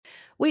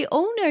We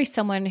all know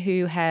someone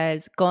who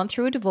has gone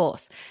through a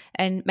divorce,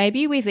 and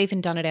maybe we've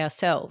even done it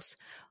ourselves,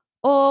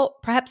 or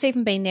perhaps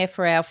even been there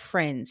for our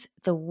friends.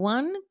 The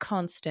one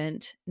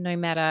constant, no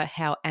matter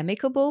how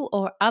amicable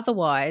or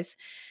otherwise,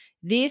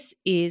 this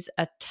is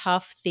a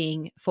tough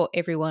thing for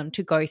everyone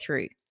to go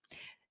through.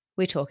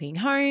 We're talking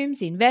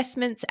homes,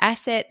 investments,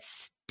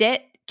 assets,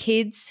 debt,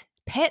 kids,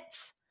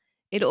 pets.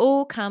 It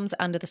all comes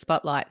under the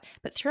spotlight,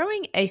 but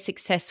throwing a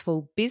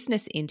successful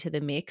business into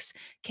the mix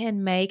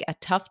can make a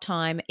tough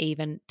time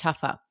even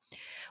tougher.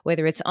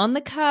 Whether it's on the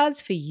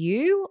cards for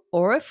you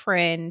or a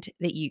friend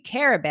that you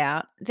care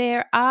about,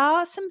 there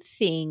are some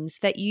things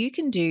that you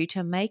can do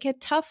to make a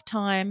tough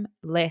time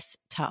less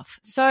tough.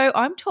 So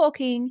I'm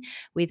talking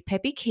with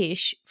Peppy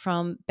Kish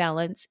from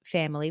Balance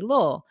Family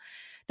Law.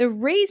 The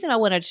reason I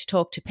wanted to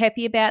talk to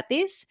Peppy about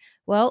this,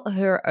 well,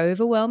 her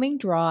overwhelming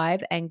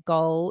drive and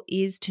goal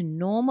is to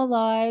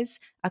normalize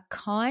a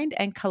kind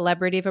and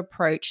collaborative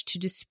approach to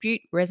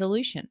dispute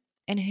resolution.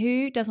 And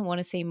who doesn't want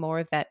to see more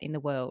of that in the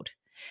world?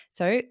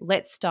 So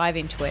let's dive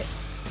into it.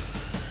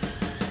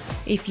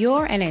 If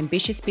you're an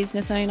ambitious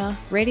business owner,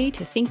 ready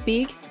to think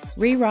big,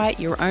 rewrite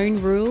your own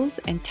rules,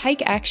 and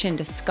take action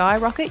to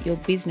skyrocket your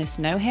business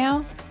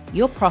know-how,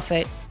 your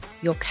profit,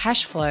 your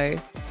cash flow,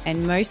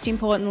 and most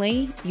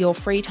importantly, your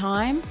free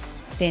time,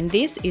 then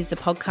this is the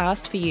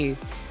podcast for you.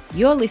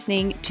 You're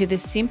listening to the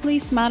Simply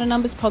Smarter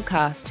Numbers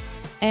podcast,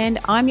 and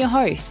I'm your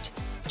host,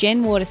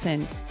 Jen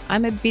Waterson.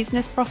 I'm a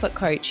business profit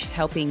coach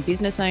helping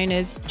business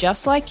owners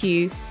just like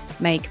you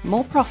make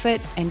more profit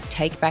and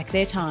take back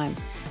their time.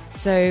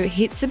 So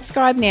hit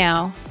subscribe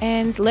now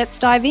and let's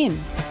dive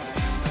in.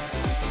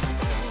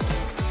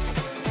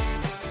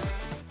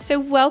 So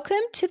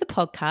welcome to the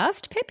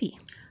podcast, Peppy.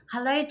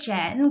 Hello,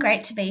 Jen.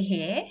 Great to be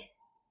here.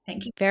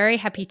 Thank you. Very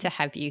happy to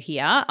have you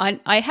here.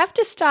 I have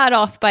to start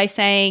off by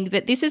saying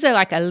that this is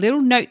a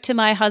little note to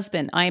my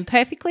husband. I am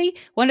perfectly,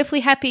 wonderfully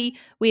happy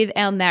with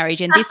our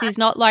marriage, and this is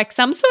not like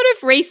some sort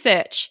of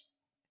research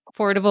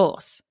for a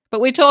divorce,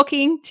 but we're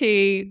talking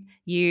to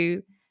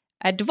you,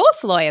 a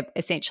divorce lawyer,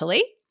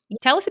 essentially.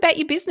 Tell us about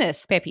your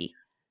business, Peppy.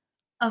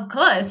 Of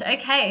course.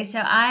 Okay. So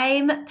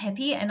I'm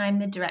Peppy and I'm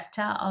the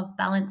director of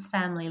Balance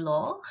Family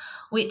Law,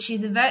 which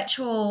is a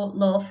virtual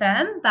law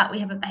firm, but we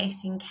have a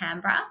base in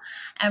Canberra,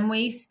 and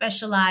we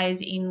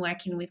specialise in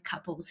working with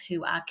couples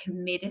who are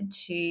committed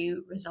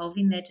to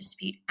resolving their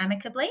dispute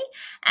amicably.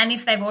 And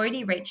if they've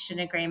already reached an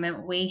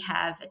agreement, we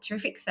have a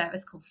terrific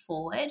service called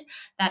Forward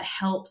that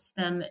helps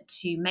them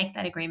to make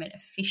that agreement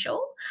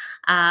official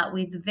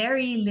with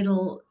very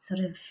little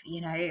sort of,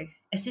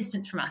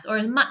 assistance from us, or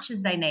as much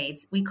as they need.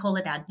 We call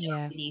it our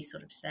job with you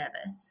sort of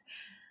service.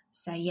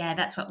 So,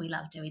 that's what we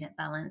love doing at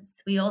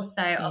Balance. We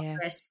also offer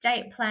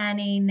estate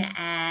planning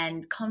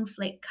and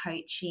conflict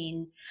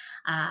coaching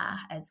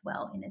as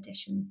well, in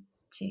addition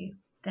to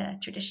the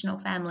traditional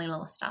family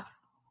law stuff.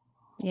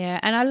 Yeah,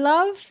 and I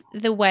love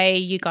the way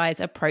you guys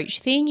approach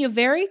things. You're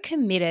very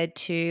committed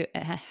to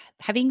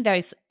having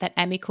that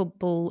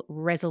amicable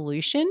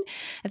resolution.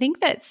 I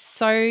think that's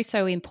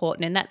so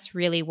important, and that's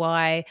really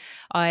why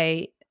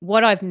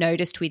what I've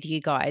noticed with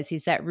you guys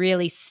is that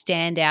really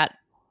standout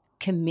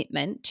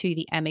commitment to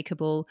the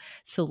amicable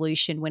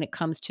solution when it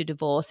comes to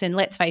divorce. And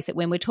let's face it,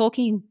 when we're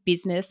talking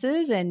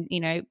businesses and,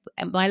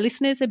 my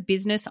listeners are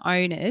business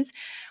owners,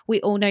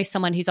 we all know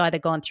someone who's either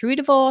gone through a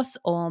divorce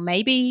or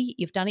maybe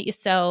you've done it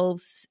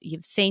yourselves,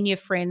 you've seen your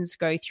friends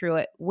go through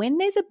it. When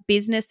there's a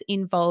business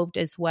involved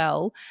as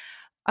well,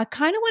 I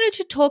kind of wanted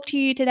to talk to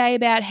you today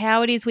about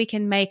how it is we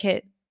can make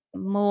it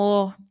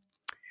more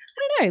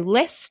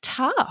less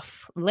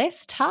tough,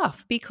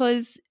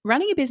 because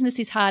running a business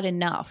is hard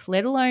enough,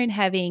 let alone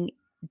having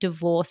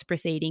divorce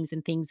proceedings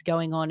and things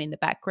going on in the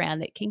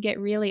background that can get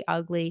really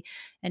ugly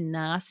and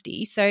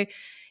nasty. So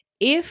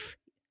if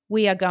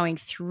we are going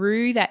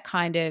through that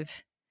kind of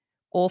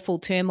awful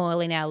turmoil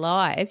in our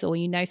lives, or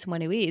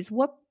someone who is,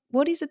 what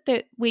is it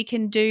that we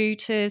can do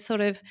to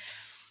sort of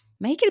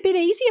make it a bit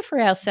easier for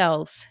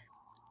ourselves?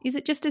 Is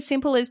it just as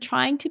simple as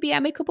trying to be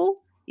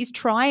amicable? Is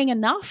trying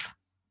enough?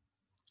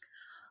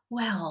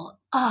 Well,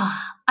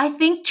 I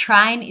think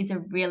trying is a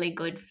really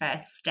good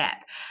first step.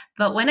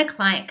 But when a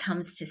client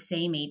comes to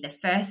see me, the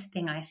first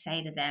thing I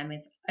say to them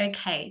is,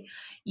 okay,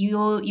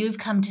 you've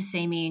come to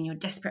see me and you're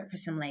desperate for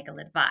some legal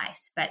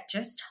advice, but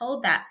just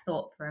hold that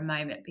thought for a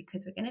moment,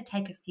 because we're going to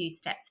take a few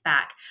steps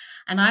back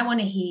and I want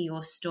to hear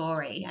your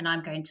story and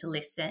I'm going to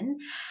listen.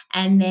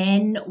 And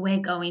then we're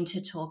going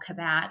to talk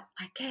about,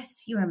 I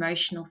guess, your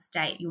emotional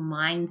state, your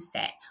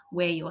mindset,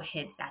 where your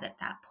head's at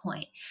that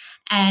point.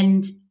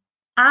 And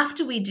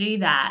after we do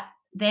that,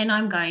 then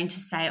I'm going to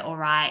say, all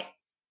right,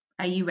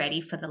 are you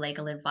ready for the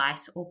legal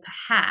advice? Or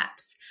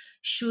perhaps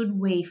should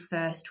we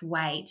first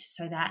wait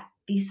so that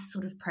this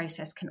sort of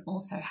process can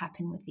also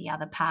happen with the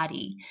other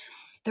party?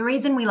 The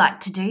reason we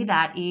like to do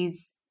that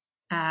is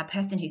a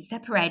person who's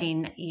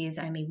separating is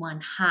only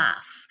one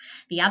half.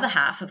 The other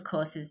half, of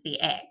course, is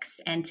the ex,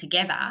 and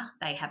together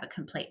they have a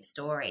complete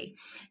story.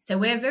 So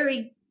we're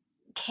very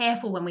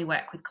careful when we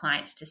work with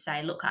clients to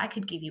say, look, I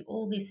could give you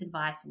all this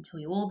advice and tell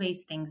you all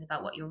these things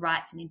about what your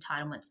rights and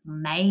entitlements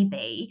may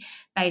be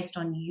based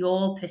on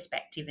your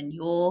perspective and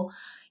your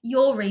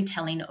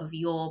retelling of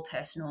your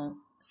personal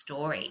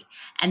story.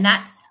 And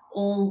that's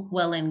all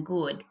well and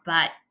good,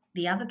 but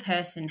the other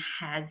person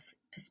has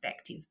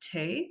perspective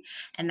too,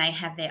 and they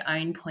have their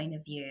own point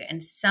of view.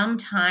 And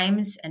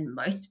sometimes, and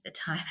most of the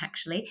time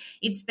actually,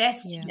 it's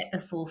best to get the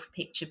full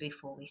picture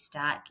before we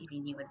start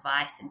giving you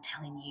advice and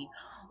telling you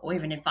or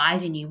even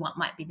advising you what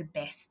might be the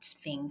best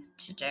thing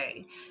to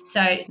do.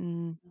 So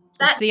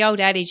it's the old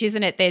adage,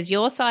 isn't it? There's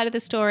your side of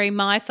the story,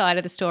 my side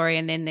of the story,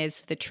 and then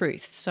there's the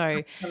truth.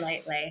 So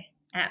absolutely.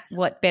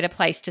 What better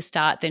place to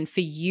start than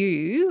for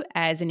you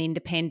as an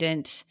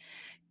independent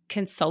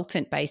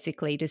consultant,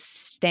 basically, to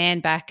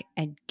stand back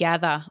and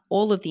gather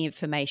all of the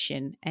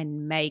information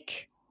and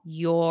make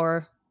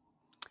your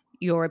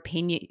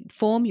opinion,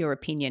 form your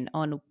opinion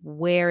on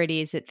where it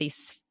is that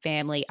this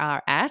family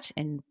are at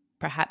and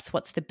perhaps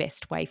what's the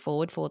best way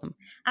forward for them.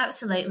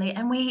 Absolutely.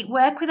 And we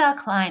work with our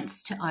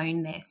clients to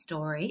own their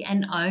story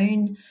and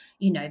own,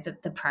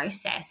 the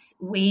process.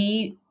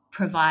 We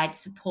provide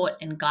support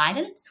and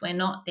guidance. We're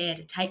not there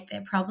to take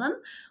their problem.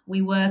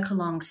 We work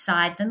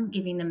alongside them,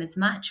 giving them as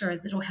much or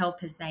as little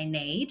help as they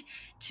need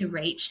to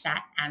reach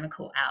that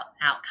amicable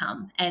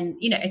outcome and,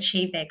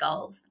 achieve their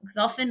goals. Because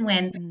often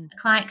when a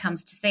client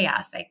comes to see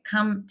us, they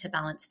come to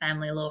Balance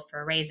Family Law for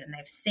a reason.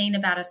 They've seen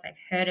about us, they've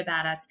heard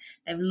about us,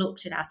 they've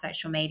looked at our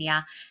social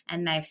media,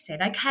 and they've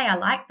said, okay, I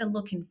like the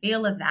look and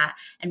feel of that.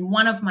 And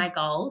one of my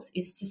goals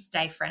is to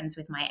stay friends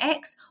with my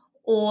ex,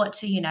 or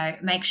to,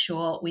 make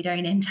sure we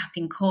don't end up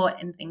in court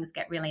and things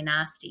get really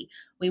nasty.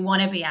 We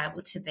want to be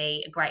able to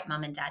be a great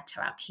mum and dad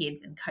to our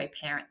kids and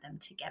co-parent them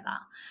together.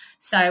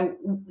 So,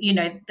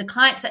 the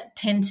clients that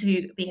tend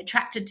to be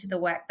attracted to the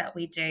work that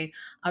we do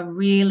are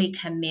really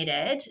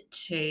committed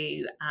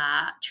to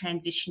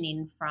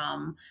transitioning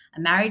from a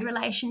married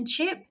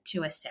relationship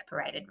to a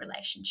separated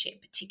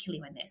relationship, particularly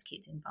when there's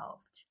kids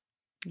involved.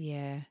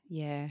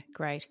 Yeah,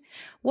 great.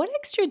 What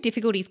extra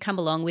difficulties come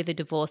along with a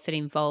divorce that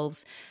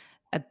involves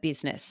a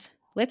business?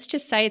 Let's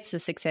just say it's a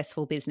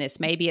successful business.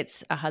 Maybe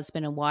it's a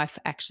husband and wife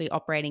actually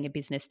operating a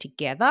business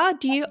together.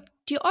 Do you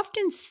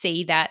often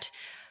see that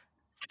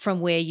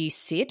from where you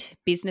sit,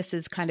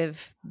 businesses kind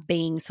of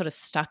being sort of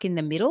stuck in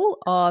the middle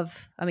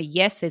of,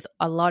 yes, there's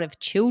a lot of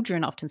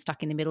children often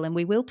stuck in the middle, and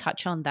we will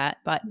touch on that,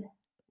 but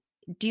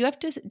do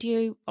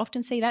you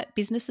often see that,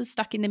 businesses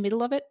stuck in the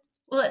middle of it?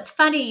 Well, it's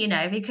funny,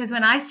 because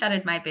when I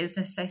started my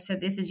business, they said,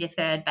 this is your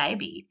third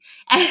baby.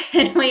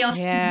 And we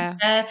often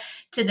refer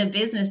to the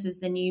business as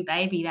the new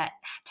baby that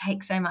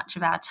takes so much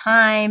of our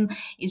time,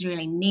 is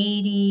really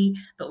needy,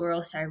 but we're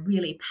also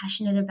really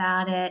passionate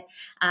about it.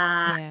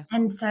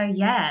 And so,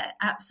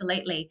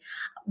 absolutely.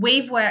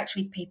 We've worked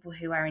with people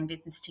who are in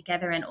business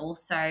together, and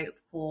also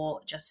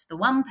for just the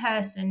one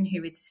person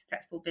who is a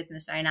successful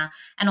business owner.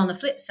 And on the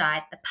flip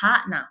side, the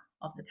partner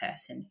of the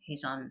person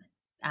who's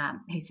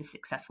a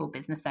successful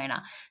business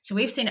owner. So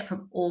we've seen it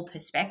from all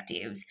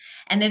perspectives.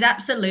 And there's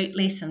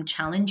absolutely some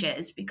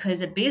challenges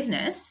because a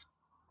business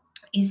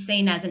is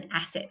seen as an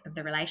asset of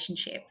the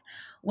relationship.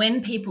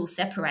 When people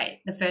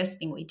separate, the first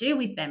thing we do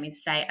with them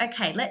is say,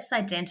 okay, let's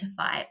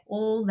identify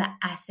all the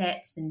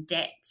assets and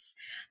debts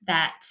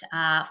that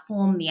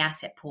form the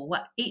asset pool,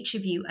 what each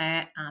of you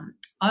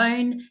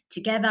own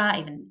together,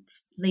 even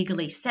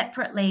legally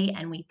separately,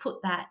 and we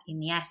put that in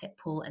the asset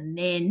pool, and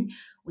then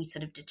we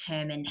sort of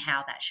determine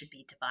how that should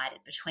be divided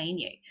between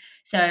you.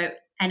 So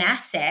an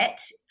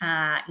asset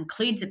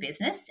includes a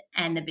business,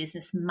 and the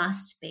business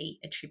must be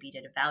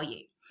attributed a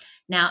value.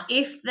 Now,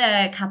 if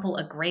the couple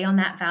agree on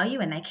that value,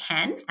 and they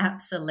can,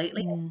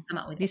 absolutely come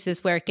up with this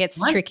is where it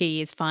gets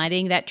tricky, is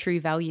finding that true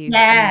value.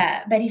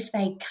 Yeah, but if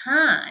they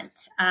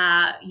can't,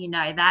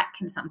 that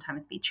can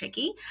sometimes be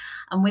tricky.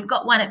 And we've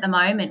got one at the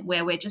moment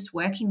where we're just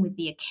working with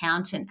the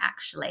accountant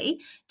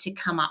actually to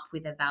come up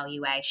with a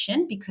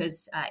valuation,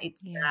 because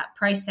it's a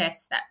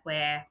process that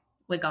we're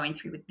going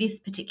through with this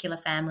particular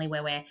family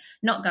where we're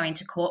not going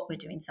to court. We're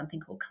doing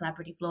something called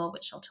collaborative law,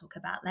 which I'll talk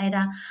about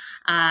later.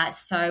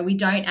 So we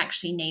don't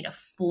actually need a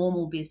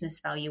formal business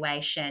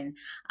valuation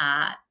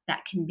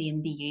that can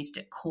be used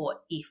at court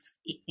if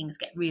things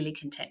get really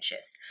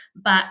contentious.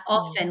 But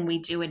often we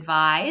do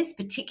advise,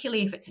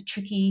 particularly if it's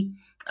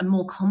a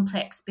more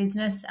complex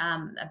business,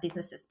 a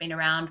business that's been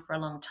around for a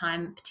long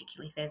time,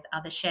 particularly if there's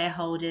other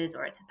shareholders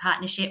or it's a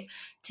partnership,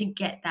 to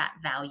get that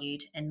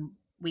valued. And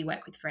we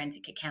work with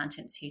forensic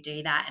accountants who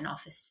do that and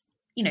offer,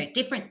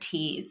 different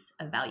tiers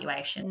of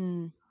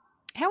valuation.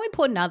 How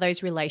important are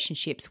those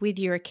relationships with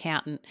your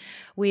accountant,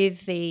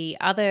 with the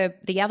other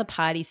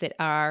parties that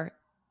are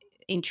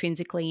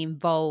intrinsically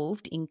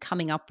involved in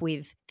coming up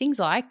with things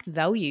like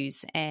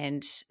values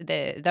and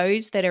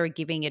those that are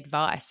giving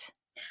advice?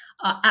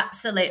 are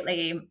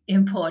absolutely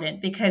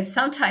important, because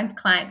sometimes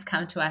clients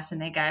come to us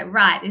and they go,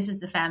 right, this is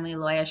the family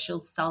lawyer, she'll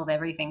solve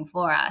everything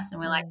for us.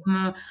 And we're like,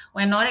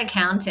 we're not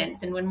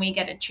accountants. And when we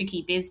get a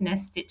tricky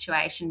business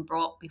situation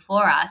brought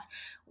before us,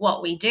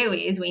 what we do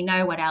is we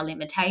know what our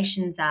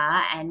limitations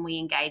are and we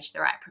engage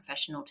the right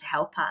professional to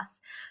help us.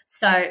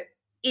 So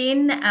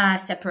in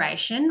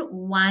separation,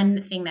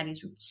 one thing that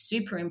is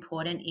super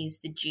important is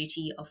the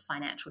duty of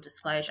financial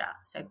disclosure.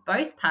 So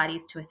both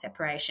parties to a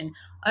separation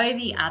owe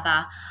the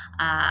other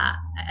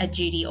a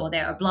duty, or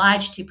they're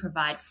obliged to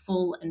provide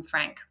full and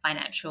frank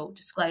financial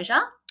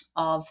disclosure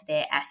of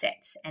their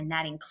assets. And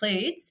that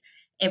includes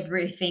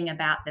everything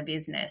about the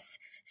business.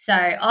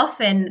 So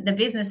often the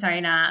business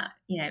owner,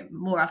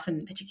 more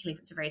often, particularly if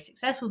it's a very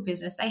successful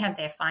business, they have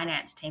their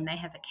finance team, they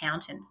have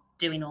accountants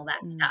doing all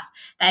that stuff.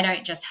 They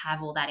don't just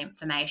have all that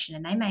information,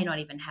 and they may not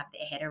even have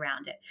their head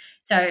around it.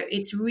 So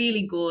it's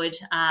really good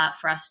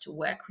for us to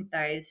work with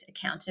those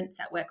accountants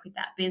that work with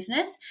that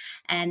business,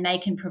 and they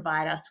can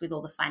provide us with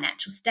all the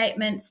financial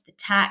statements, the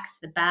tax,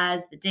 the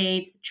BAS, the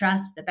deeds, the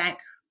trust, the bank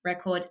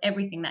records,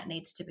 everything that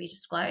needs to be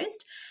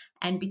disclosed.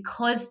 And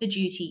because the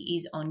duty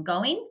is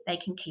ongoing, they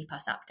can keep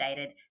us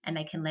updated, and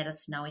they can let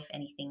us know if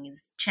anything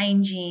is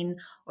changing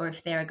or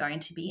if there are going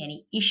to be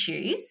any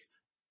issues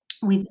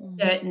with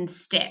certain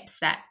steps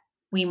that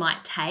we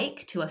might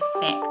take to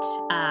affect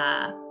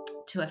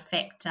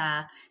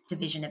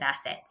division of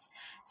assets.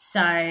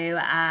 So,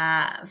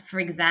 for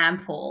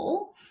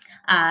example,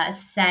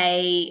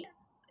 say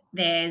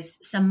there's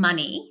some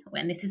money,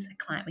 and this is a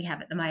client we have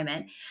at the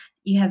moment,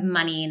 you have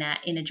money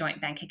in a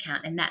joint bank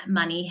account, and that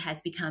money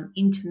has become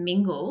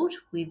intermingled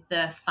with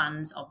the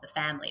funds of the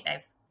family.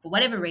 They've, for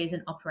whatever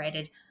reason,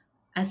 operated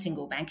a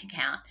single bank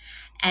account.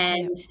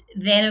 And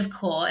then, of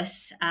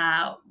course,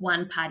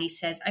 one party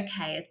says,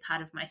 okay, as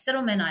part of my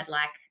settlement, I'd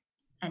like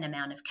an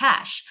amount of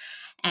cash.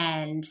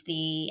 And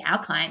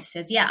our client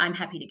says, yeah, I'm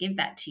happy to give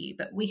that to you.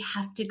 But we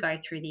have to go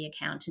through the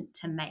accountant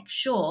to make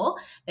sure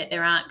that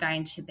there aren't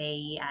going to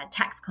be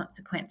tax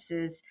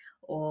consequences,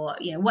 or,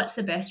 what's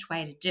the best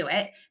way to do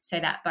it so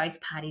that both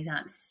parties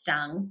aren't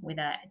stung with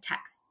a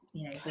tax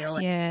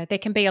bill. Yeah, there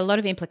can be a lot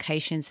of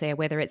implications there,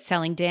 whether it's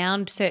selling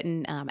down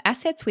certain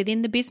assets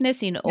within the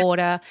business in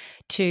order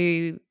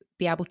to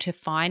be able to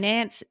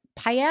finance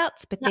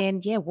payouts. But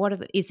then,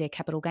 is there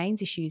capital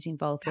gains issues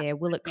involved there?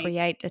 Will it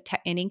create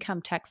an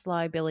income tax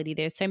liability?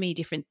 There's so many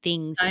different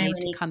things that need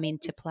to come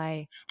into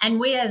play. And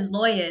we as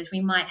lawyers,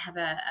 we might have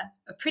a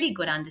pretty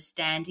good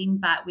understanding,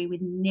 but we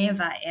would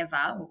never,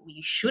 ever, or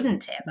we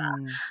shouldn't ever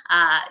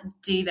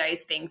do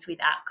those things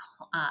without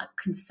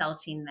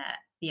consulting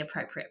the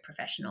appropriate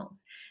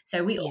professionals.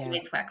 So we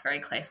always work very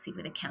closely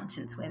with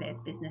accountants where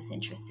there's business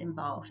interests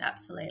involved.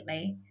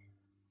 Absolutely.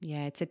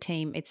 Yeah,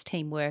 it's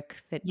teamwork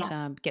that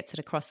gets it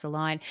across the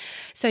line.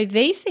 So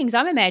these things,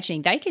 I'm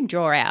imagining they can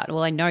draw out.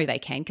 Well, I know they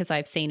can, because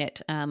I've seen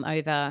it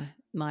over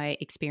my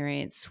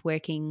experience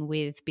working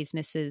with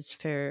businesses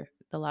for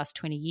the last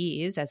 20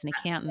 years as an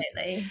accountant.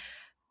 Absolutely.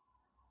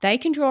 They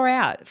can draw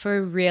out for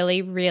a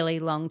really, really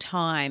long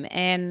time.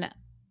 And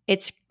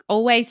it's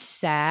always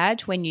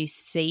sad when you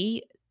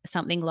see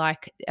something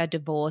like a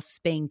divorce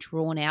being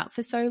drawn out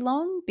for so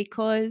long,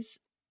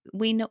 because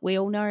we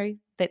all know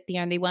that the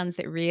only ones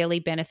that really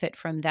benefit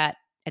from that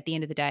at the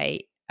end of the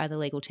day are the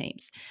legal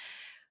teams,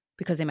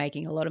 because they're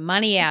making a lot of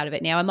money out of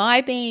it. Now, am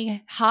I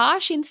being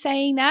harsh in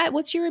saying that?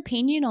 What's your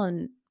opinion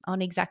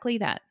on exactly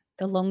that?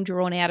 The long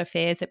drawn out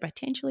affairs that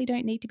potentially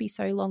don't need to be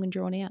so long and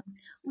drawn out.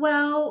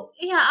 Well,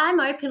 yeah, I'm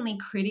openly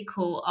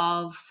critical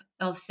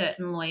of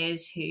certain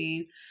lawyers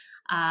who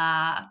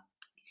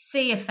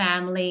see a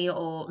family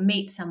or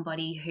meet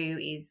somebody who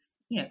is,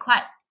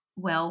 quite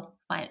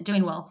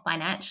doing well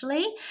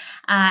financially,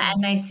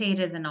 and they see it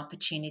as an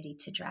opportunity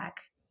to drag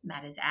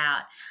matters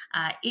out.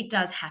 It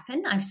does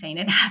happen. I've seen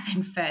it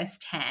happen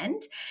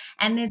firsthand.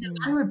 And there's a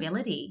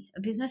vulnerability.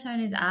 Business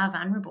owners are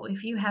vulnerable.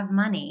 If you have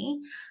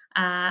money,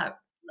 a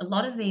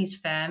lot of these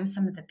firms,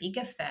 some of the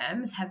bigger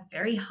firms, have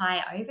very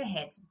high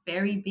overheads,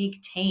 very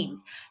big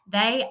teams.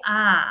 They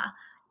are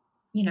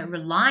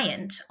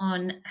reliant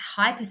on a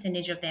high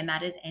percentage of their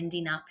matters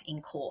ending up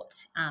in court,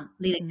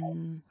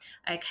 litigation.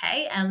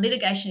 Okay, and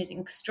litigation is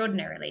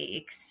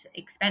extraordinarily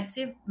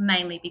expensive,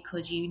 mainly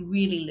because you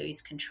really lose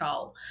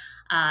control.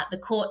 The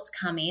courts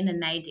come in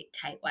and they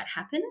dictate what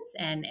happens,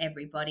 and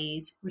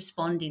everybody's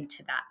responding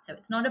to that. So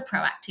it's not a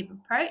proactive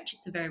approach,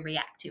 it's a very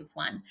reactive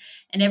one.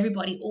 And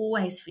everybody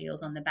always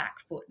feels on the back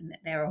foot, and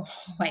that they're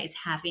always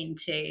having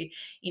to,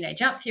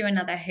 jump through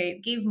another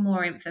hoop, give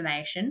more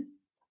information.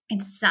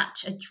 It's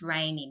such a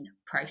draining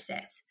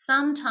process.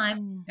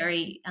 Sometimes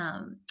very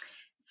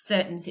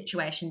certain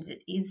situations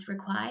it is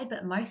required,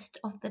 but most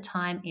of the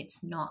time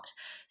it's not.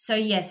 So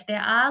yes,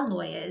 there are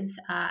lawyers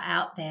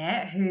out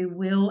there who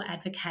will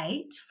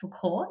advocate for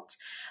court,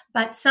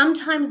 but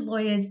sometimes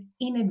lawyers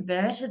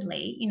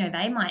inadvertently,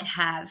 they might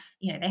have,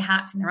 their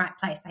heart's in the right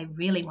place. They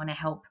really want to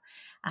help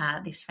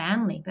this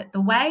family. But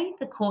the way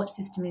the court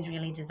system is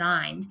really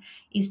designed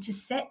is to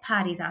set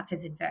parties up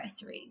as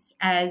adversaries,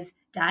 as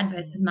dad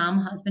versus mum,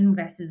 husband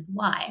versus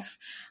wife,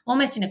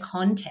 almost in a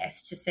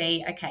contest to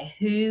see, okay,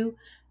 who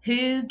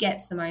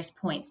gets the most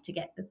points to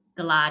get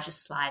the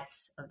largest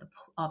slice of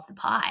the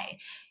pie.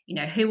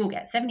 Who will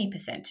get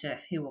 70% to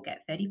who will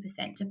get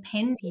 30%,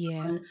 depending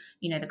on,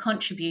 the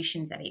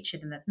contributions that each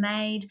of them have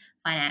made,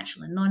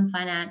 financial and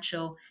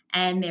non-financial,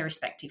 and their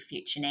respective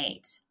future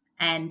needs.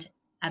 And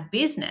a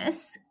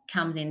business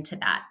comes into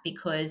that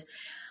because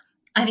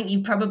I think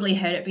you've probably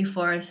heard it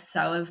before,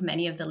 so have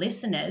many of the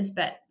listeners,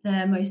 but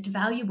the most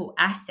valuable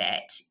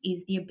asset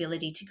is the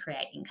ability to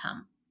create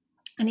income.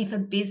 And if a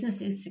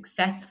business is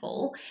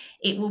successful,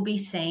 it will be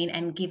seen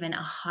and given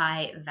a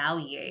high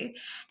value.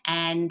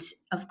 And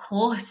of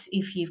course,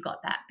 if you've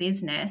got that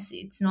business,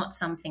 it's not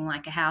something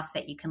like a house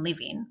that you can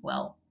live in.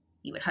 Well,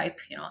 you would hope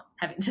you're not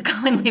having to go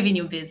and live in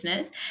your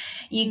business.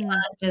 You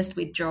can't just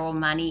withdraw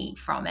money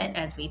from it,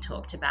 as we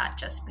talked about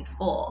just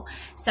before.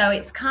 So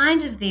it's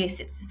kind of it's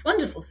this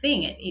wonderful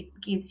thing. It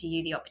gives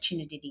you the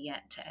opportunity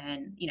to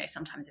earn,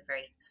 sometimes a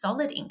very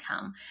solid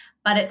income,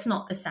 but it's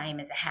not the same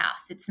as a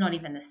house. It's not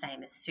even the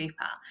same as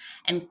super.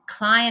 And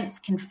clients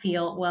can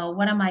feel, well,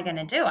 what am I going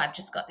to do? I've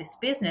just got this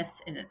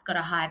business and it's got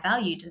a high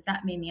value. Does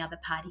that mean the other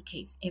party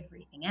keeps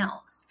everything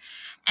else?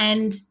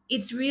 And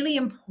it's really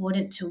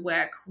important to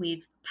work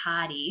with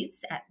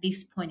parties at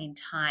this point in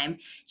time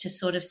to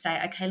sort of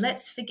say, okay,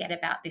 let's forget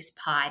about this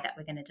pie that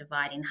we're going to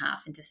divide in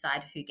half and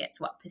decide who gets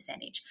what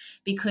percentage,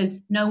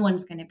 because no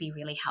one's going to be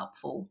really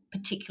helpful,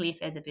 particularly if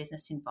there's a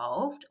business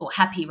involved, or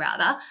happy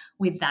rather,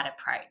 with that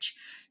approach.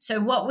 So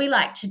what we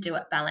like to do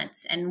at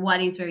Balance, and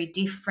what is very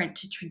different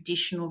to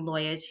traditional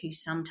lawyers who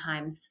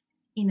sometimes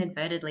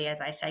inadvertently, as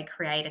I say,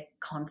 create a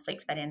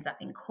conflict that ends up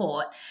in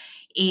court,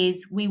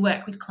 is we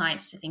work with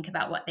clients to think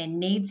about what their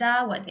needs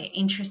are, what their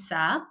interests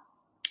are,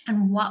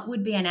 and what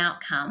would be an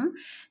outcome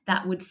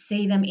that would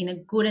see them in a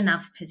good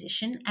enough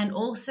position and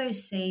also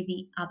see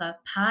the other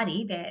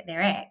party,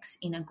 their ex,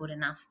 in a good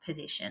enough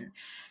position,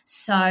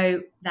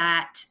 so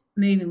that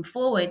moving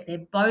forward, they're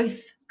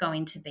both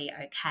going to be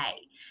okay.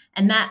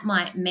 And that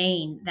might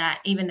mean that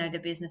even though the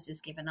business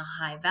is given a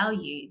high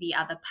value, the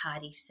other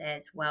party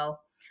says,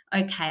 well,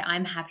 okay,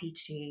 I'm happy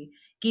to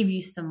give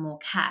you some more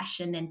cash.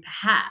 And then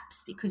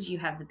perhaps because you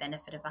have the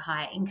benefit of a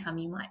higher income,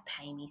 you might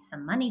pay me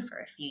some money for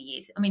a few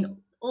years. I mean,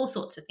 all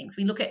sorts of things.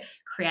 We look at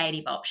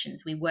creative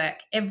options. We work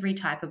every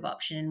type of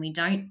option and we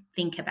don't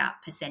think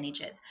about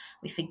percentages.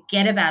 We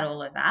forget about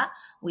all of that.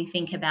 We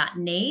think about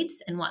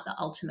needs and what the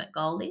ultimate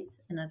goal is.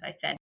 And as I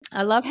said,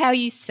 I love how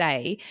you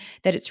say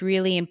that it's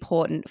really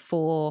important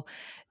for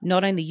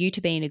not only you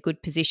to be in a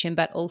good position,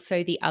 but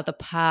also the other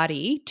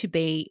party to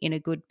be in a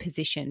good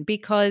position,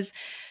 because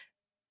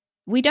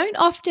we don't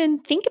often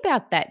think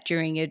about that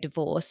during a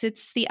divorce.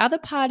 It's the other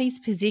party's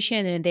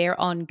position and their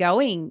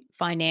ongoing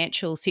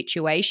financial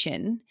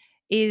situation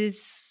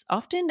is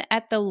often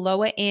at the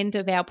lower end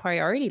of our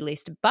priority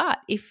list. But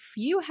if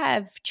you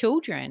have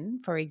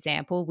children, for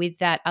example, with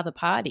that other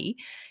party,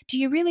 do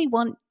you really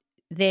want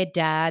their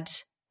dad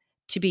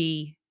to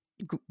be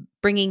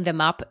bringing them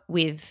up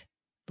with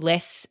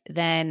less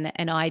than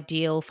an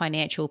ideal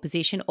financial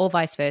position, or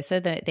vice versa,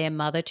 their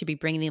mother to be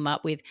bringing them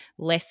up with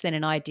less than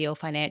an ideal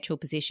financial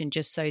position,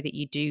 just so that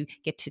you do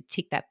get to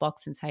tick that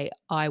box and say,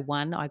 I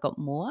won, I got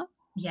more?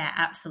 Yeah,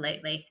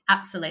 absolutely.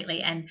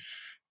 Absolutely. And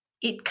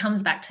it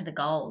comes back to the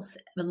goals.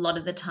 A lot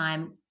of the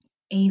time,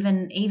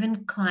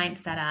 even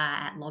clients that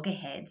are at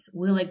loggerheads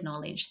will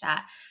acknowledge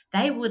that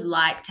they would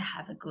like to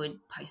have a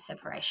good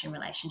post-separation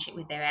relationship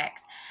with their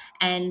ex,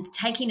 and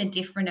taking a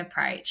different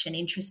approach, an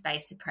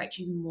interest-based approach,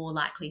 is more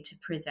likely to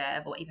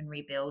preserve or even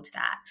rebuild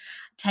that.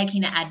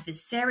 Taking an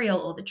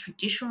adversarial or the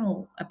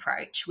traditional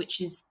approach,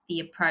 which is the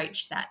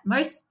approach that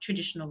most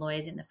traditional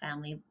lawyers in the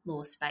family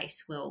law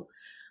space will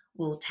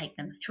take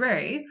them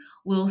through,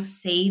 will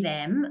see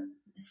them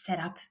set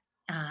up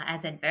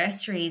as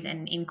adversaries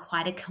and in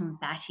quite a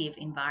combative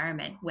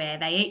environment where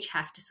they each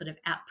have to sort of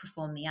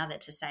outperform the other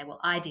to say, well,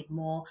 I did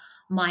more,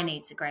 my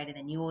needs are greater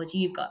than yours,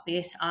 you've got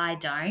this, I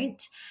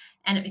don't.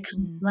 And it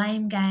becomes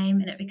blame game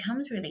and it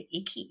becomes really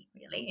icky,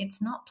 really.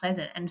 It's not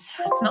pleasant, and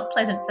it's not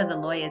pleasant for the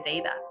lawyers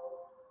either.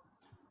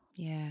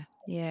 Yeah,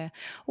 yeah.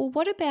 Well,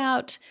 what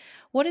about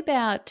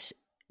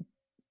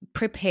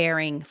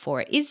preparing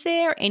for it? Is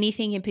there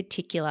anything in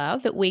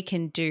particular that we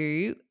can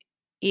do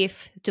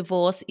if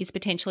divorce is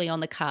potentially on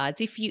the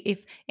cards?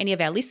 If any of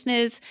our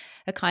listeners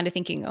are kind of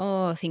thinking,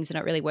 oh, things are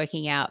not really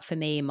working out for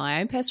me in my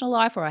own personal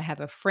life, or I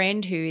have a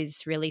friend who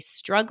is really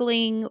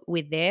struggling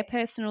with their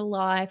personal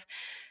life,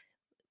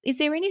 is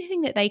there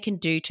anything that they can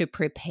do to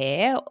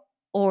prepare,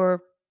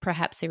 or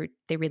perhaps there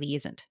really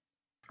isn't?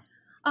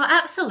 Oh,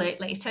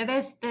 absolutely. So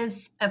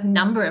there's a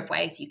number of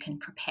ways you can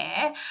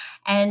prepare,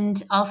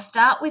 and I'll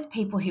start with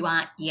people who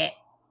aren't yet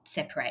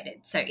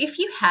separated. So if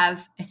you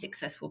have a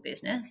successful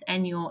business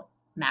and you're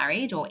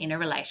married or in a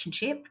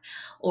relationship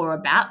or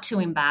about to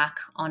embark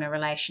on a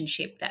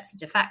relationship that's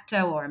de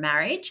facto or a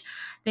marriage,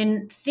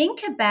 then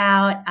think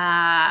about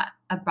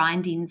a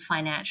binding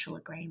financial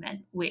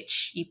agreement,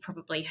 which you've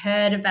probably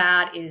heard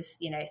about, is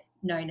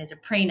known as a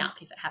prenup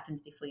if it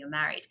happens before you're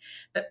married.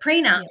 But Yeah.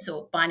 prenups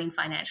or binding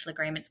financial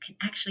agreements can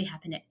actually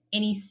happen at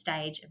any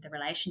stage of the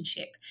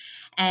relationship.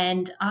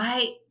 And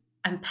I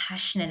am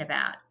passionate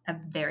about a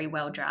very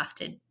well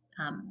drafted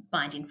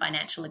binding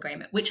financial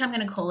agreement, which I'm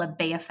going to call a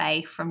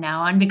BFA from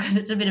now on because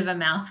it's a bit of a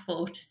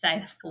mouthful to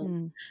say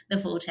the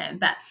full term.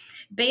 But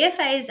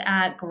BFAs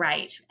are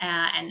great,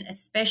 and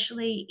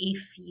especially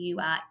if you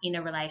are in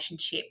a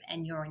relationship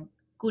and you're in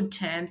good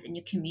terms and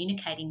you're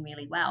communicating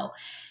really well,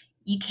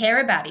 you care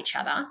about each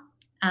other.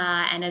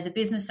 And as a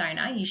business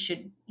owner, you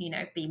should,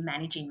 be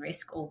managing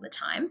risk all the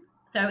time.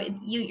 So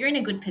you're in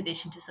a good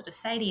position to sort of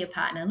say to your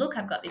partner, look,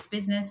 I've got this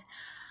business.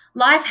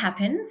 Life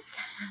happens.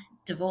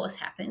 Divorce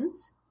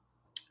happens.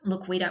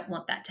 Look, we don't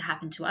want that to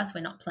happen to us. We're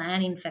not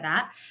planning for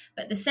that.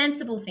 But the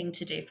sensible thing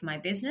to do for my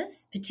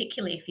business,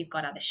 particularly if you've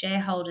got other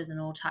shareholders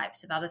and all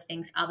types of other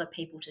things, other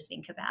people to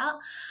think about,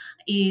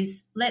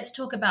 is let's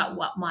talk about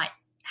what might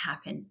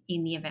happen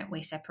in the event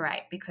we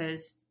separate.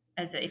 Because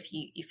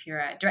if you're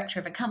a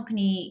director of a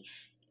company,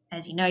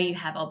 as you know, you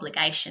have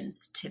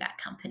obligations to that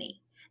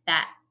company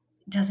that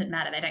doesn't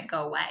matter. They don't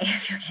go away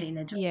if you're getting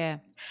a divorce. Yeah.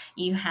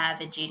 You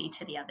have a duty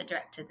to the other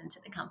directors and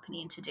to the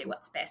company and to do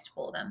what's best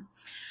for them.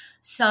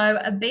 So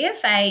a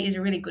BFA is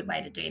a really good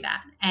way to do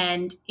that,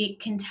 and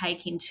it can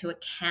take into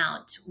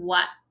account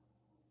what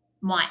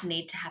might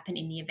need to happen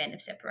in the event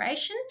of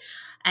separation,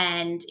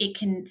 and it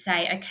can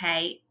say,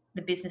 okay,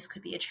 the business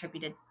could be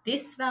attributed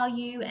this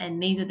value,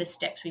 and these are the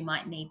steps we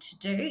might need to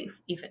do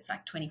if it's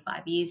like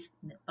 25 years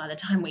by the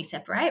time we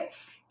separate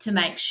to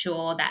make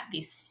sure that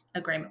this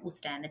agreement will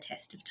stand the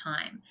test of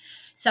time.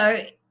 So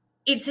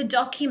it's a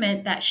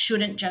document that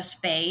shouldn't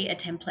just be a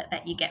template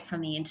that you get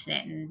from the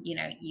internet and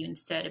you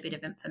insert a bit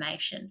of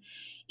information.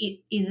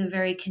 It is a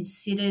very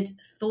considered,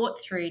 well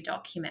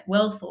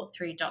thought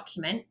through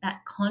document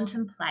that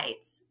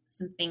contemplates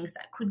some things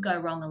that could go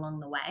wrong along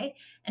the way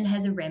and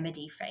has a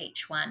remedy for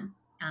each one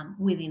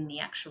within the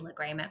actual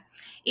agreement.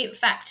 It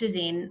factors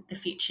in the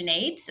future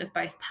needs of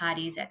both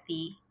parties at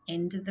the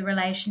end of the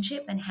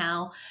relationship and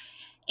how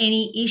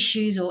any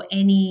issues or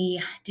any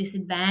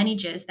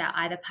disadvantages that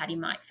either party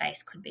might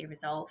face could be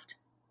resolved.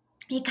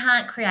 You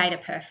can't create a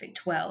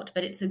perfect world,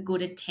 but it's a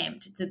good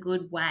attempt. It's a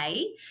good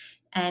way,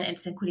 and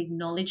it's a good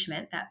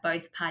acknowledgement that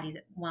both parties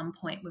at one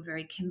point were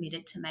very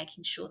committed to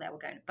making sure they were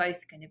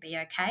both going to be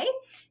okay,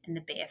 and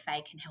the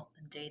BFA can help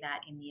them do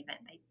that in the event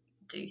they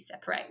do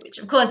separate, which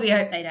of course we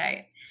hope they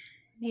don't.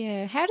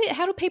 Yeah. How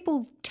do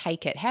people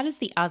take it? How does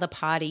the other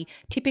party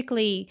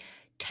typically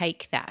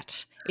take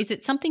that? Is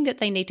it something that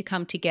they need to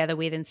come together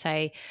with and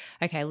say,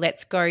 okay,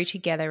 let's go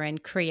together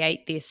and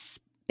create this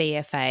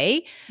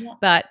BFA? Yeah.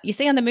 But you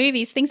see on the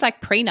movies, things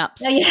like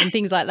prenups and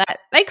things like that,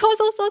 they cause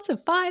all sorts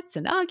of fights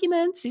and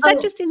arguments. Is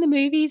that just in the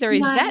movies, or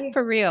is that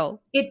for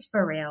real? It's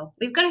for real.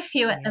 We've got a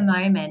few at the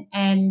moment,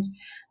 and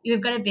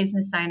we've got a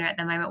business owner at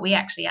the moment. We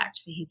actually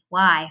act for his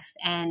wife,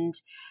 and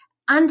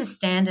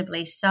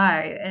understandably so.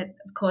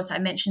 Of course, I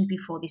mentioned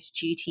before this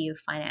duty of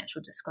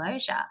financial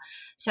disclosure.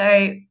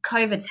 So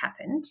COVID's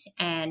happened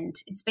and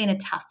it's been a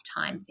tough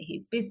time for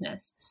his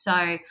business.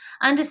 So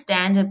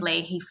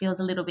understandably, he feels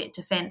a little bit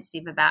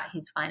defensive about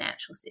his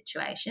financial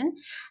situation.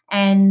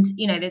 And,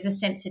 there's a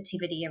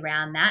sensitivity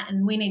around that,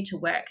 and we need to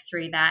work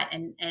through that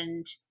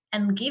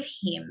and give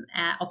him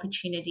an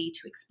opportunity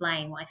to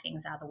explain why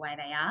things are the way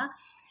they are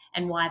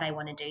and why they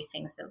want to do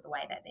things the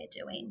way that they're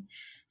doing.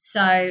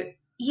 So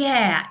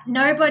yeah,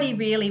 nobody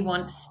really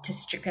wants to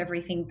strip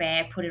everything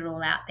bare, put it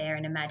all out there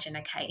and imagine,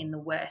 okay, in the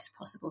worst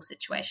possible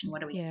situation,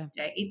 what are we going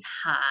to do? It's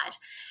hard.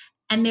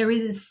 And there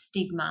is a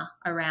stigma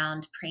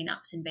around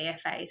prenups and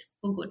BFAs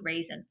for good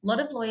reason. A lot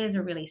of lawyers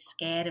are really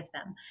scared of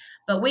them,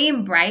 but we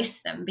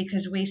embrace them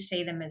because we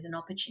see them as an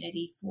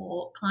opportunity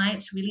for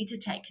clients really to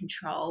take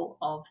control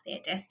of their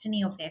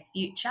destiny, of their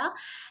future,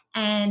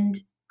 and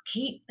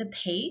keep the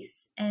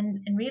peace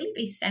and really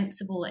be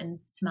sensible and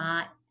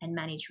smart and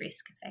manage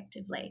risk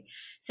effectively.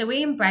 So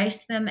we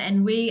embrace them,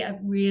 and we are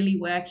really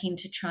working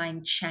to try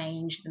and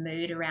change the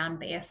mood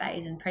around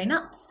BFAs and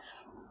prenups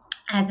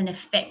as an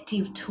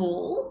effective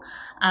tool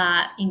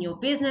in your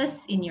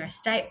business, in your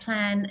estate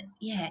plan.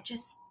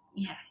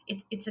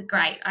 It's a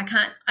great.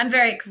 I'm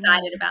very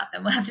excited about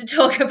them. We'll have to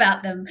talk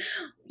about them,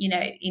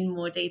 in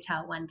more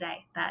detail one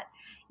day. But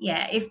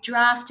yeah, if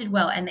drafted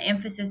well, and the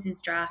emphasis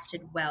is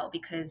drafted well,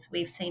 because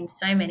we've seen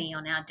so many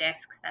on our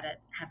desks that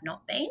have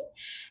not been,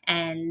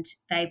 and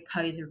they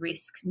pose a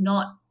risk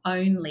not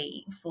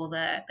only for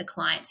the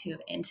clients who have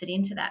entered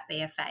into that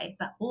BFA,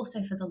 but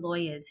also for the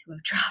lawyers who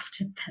have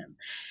drafted them.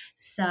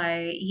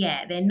 So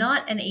yeah, they're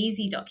not an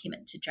easy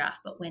document to draft,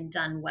 but when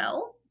done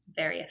well,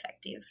 very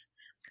effective.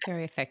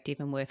 Very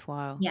effective and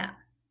worthwhile. Yeah.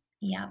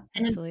 Yeah.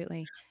 And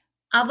Absolutely.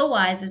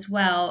 otherwise, as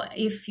well,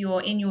 if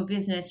you're in your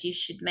business, you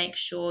should make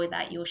sure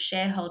that your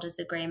shareholders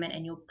agreement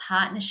and your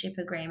partnership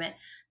agreement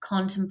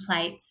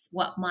contemplates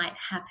what might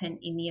happen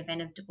in the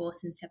event of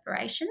divorce and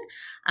separation.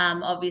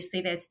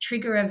 Obviously, there's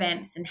trigger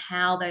events and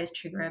how those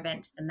trigger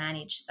events are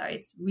managed. So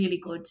it's really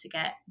good to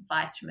get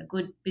advice from a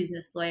good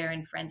business lawyer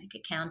and forensic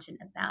accountant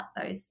about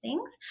those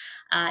things.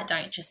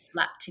 Don't just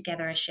slap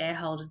together a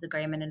shareholders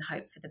agreement and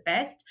hope for the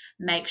best.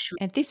 Make sure.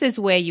 And this is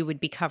where you would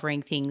be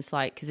covering things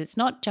like, because it's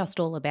not just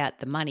all about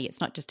the money.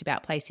 It's not just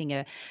about placing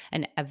a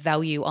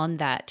value on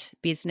that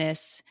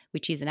business,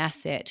 which is an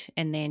asset,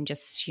 and then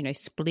just,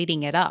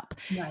 splitting it up.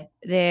 Right.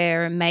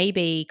 There may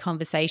be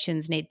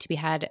conversations need to be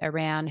had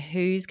around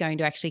who's going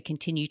to actually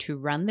continue to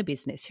run the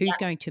business, who's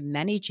going to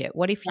manage it.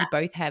 What if you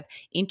both have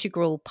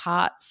integral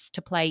parts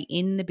to play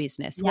in the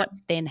business? What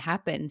then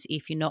happens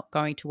if you're not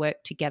going to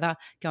work together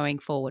going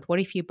forward? What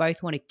if you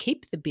both want to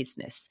keep the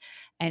business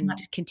and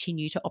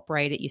continue to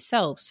operate it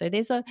yourselves? So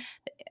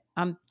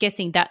I'm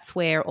guessing that's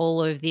where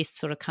all of this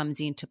sort of comes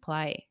into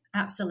play.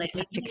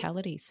 Absolutely.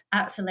 Practicalities.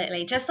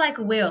 Absolutely. Just like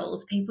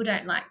wills, people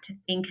don't like to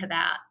think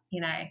about,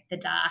 the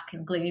dark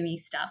and gloomy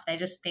stuff. They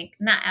just think,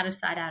 out of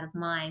sight, out of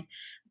mind.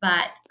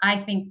 But I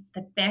think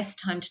the best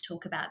time to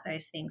talk about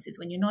those things is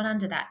when you're not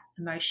under that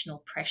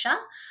emotional pressure.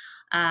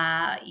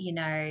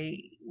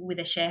 With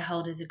a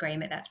shareholders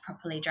agreement that's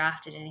properly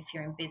drafted, and if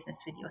you're in business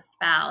with your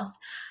spouse,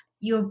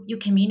 you're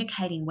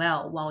communicating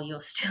well while you're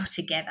still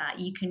together.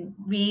 You can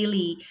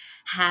really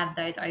have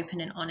those open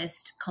and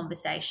honest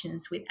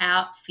conversations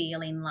without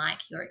feeling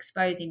like you're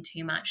exposing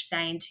too much,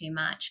 saying too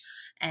much,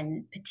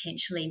 and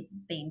potentially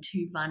being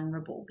too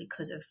vulnerable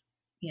because of,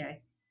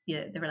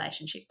 the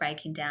relationship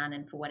breaking down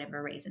and for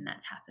whatever reason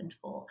that's happened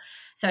for.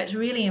 So it's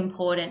really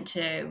important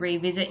to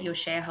revisit your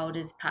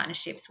shareholders,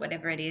 partnerships,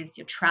 whatever it is,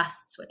 your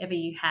trusts, whatever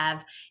you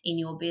have in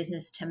your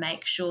business, to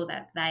make sure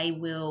that they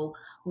will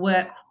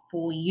work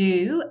for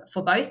you,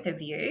 for both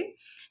of you,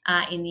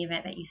 in the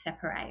event that you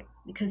separate.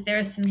 Because there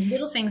are some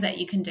little things that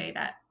you can do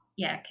that,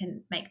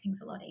 can make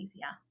things a lot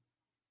easier.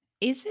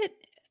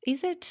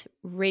 Is it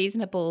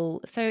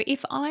reasonable? So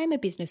if I'm a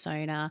business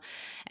owner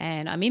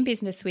and I'm in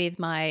business with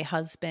my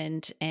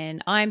husband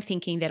and I'm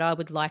thinking that I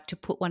would like to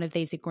put one of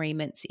these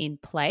agreements in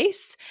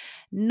place,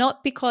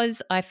 not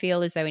because I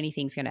feel as though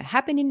anything's going to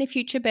happen in the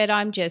future, but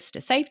I'm just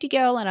a safety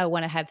girl and I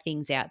want to have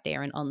things out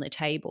there and on the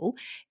table,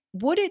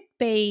 would it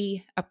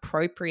be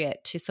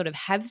appropriate to sort of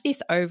have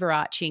this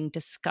overarching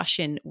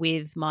discussion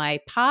with my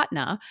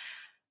partner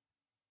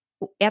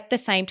at the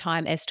same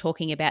time as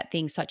talking about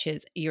things such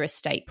as your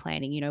estate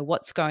planning,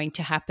 what's going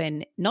to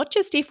happen, not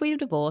just if we're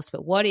divorced,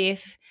 but what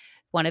if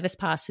one of us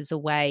passes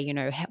away,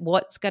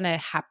 what's going to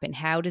happen?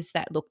 How does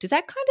that look? Does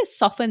that kind of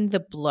soften the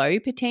blow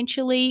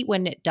potentially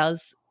when it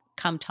does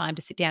come time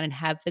to sit down and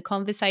have the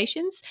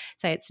conversations?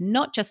 So it's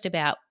not just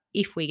about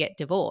if we get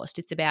divorced,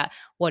 it's about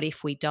what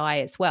if we die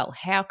as well?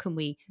 How can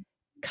we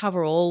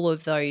cover all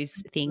of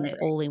those things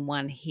all in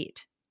one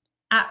hit?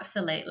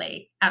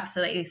 Absolutely.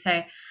 Absolutely.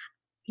 So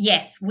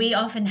yes, we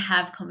often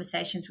have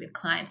conversations with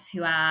clients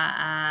who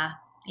are,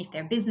 if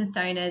they're business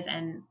owners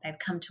and they've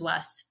come to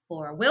us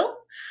for a will,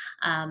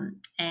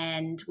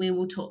 and we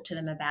will talk to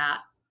them about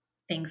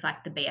things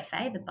like the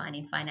BFA, the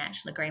Binding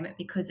Financial Agreement,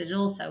 because it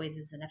also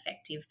is an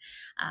effective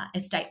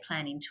estate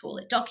planning tool.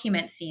 It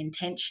documents the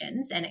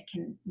intentions and it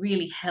can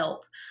really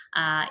help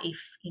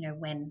if,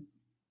 when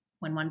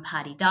one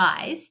party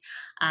dies,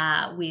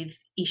 with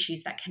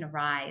issues that can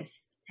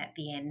arise at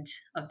the end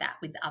of that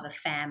with other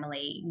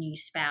family, new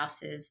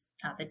spouses,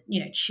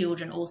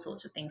 children, all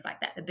sorts of things like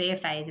that. The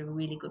BFA is a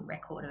really good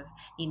record of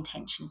the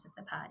intentions of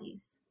the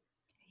parties.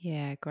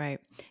 Yeah, great.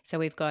 So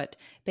we've got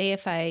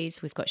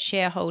BFAs, we've got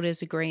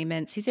shareholders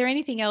agreements. Is there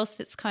anything else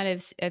that's kind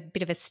of a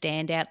bit of a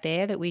standout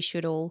there that we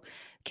should all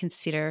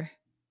consider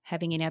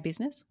having in our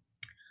business?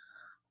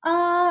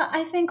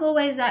 I think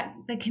always that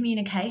the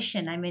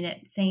communication. I mean,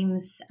 it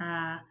seems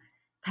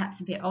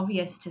perhaps a bit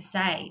obvious to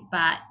say,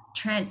 but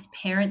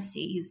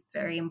transparency is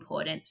very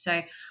important.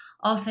 So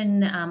often,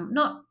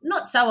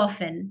 not so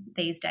often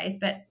these days,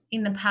 but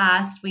in the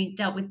past, we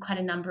dealt with quite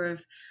a number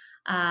of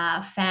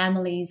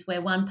families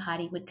where one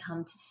party would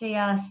come to see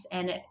us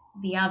and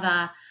the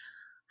other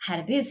had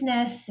a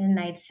business, and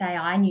they'd say,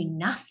 "I knew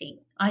nothing.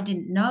 I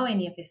didn't know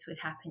any of this was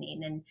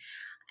happening,"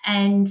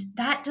 and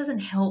that doesn't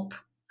help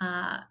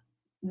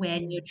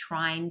when you're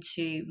trying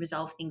to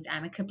resolve things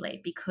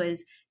amicably,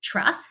 because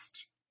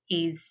trust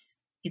is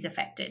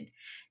affected.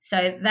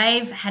 So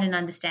they've had an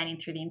understanding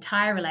through the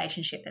entire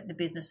relationship that the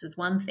business is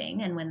one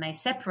thing, and when they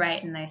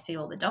separate and they see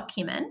all the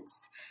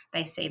documents,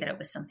 they see that it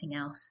was something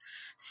else.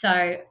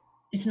 So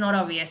it's not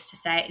obvious to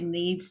say, it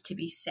needs to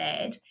be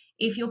said.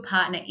 If your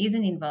partner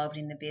isn't involved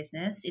in the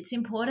business, it's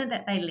important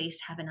that they at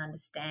least have an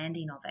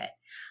understanding of it,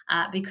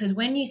 because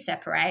when you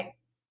separate,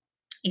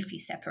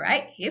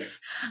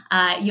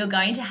 you're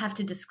going to have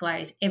to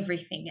disclose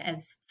everything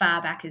as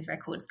far back as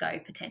records go,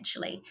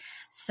 potentially.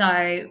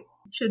 So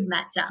should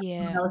match up,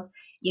 or else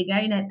you're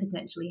going to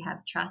potentially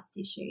have trust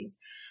issues.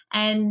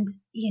 And,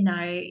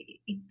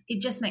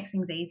 it just makes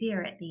things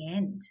easier at the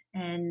end.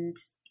 And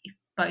if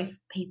both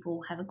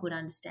people have a good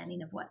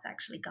understanding of what's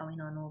actually going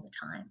on all the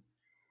time.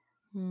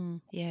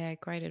 Yeah,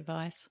 great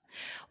advice.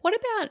 What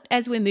about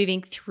as we're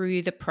moving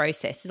through the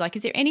process? Like,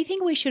 is there anything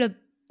we should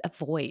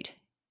avoid?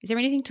 Is there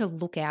anything to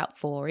look out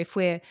for if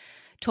we're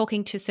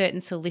talking to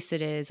certain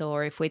solicitors,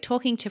 or if we're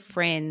talking to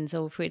friends,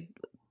 or if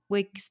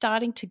we're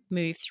starting to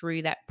move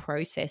through that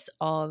process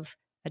of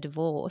a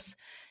divorce?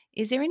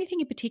 Is there anything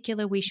in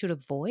particular we should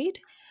avoid?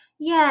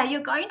 Yeah,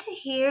 you're going to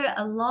hear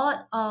a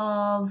lot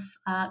of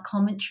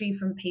commentary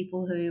from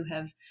people who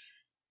have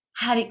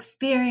had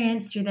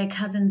experience through their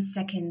cousin's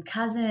second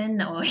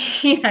cousin, or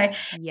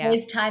Yeah.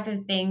 those type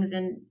of things,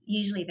 and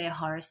usually they're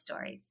horror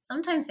stories.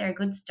 Sometimes they're a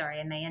good story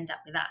and they end up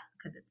with us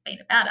because it's been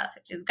about us,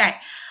 which is great,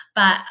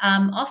 but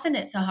often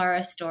it's a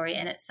horror story,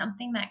 and it's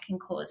something that can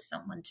cause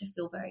someone to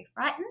feel very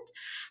frightened.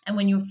 And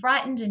when you're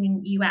frightened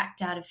and you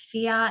act out of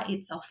fear,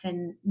 it's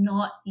often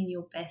not in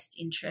your best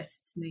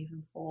interests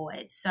moving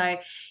forward. So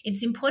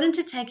it's important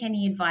to take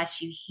any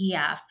advice you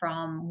hear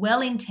from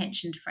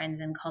well-intentioned friends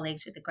and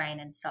colleagues with a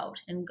grain of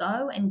salt, and go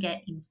and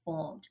get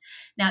informed.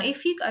 Now,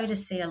 if you go to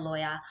see a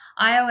lawyer,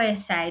 I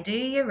always say do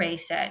your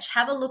research,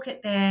 have a look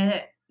at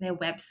their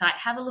website,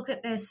 have a look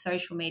at their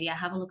social media,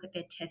 have a look at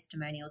their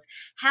testimonials.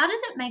 How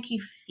does it make you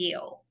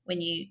feel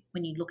when you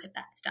look at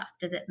that stuff?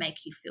 Does it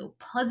make you feel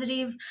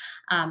positive,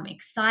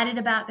 excited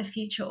about the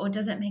future, or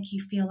does it make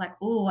you feel like,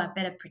 oh, I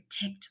better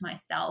protect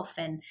myself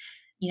and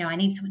I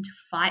need someone to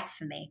fight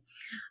for me?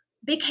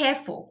 Be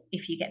careful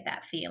if you get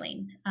that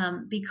feeling,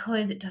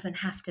 because it doesn't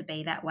have to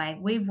be that way.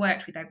 We've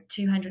worked with over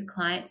 200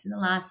 clients in the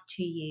last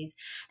 2 years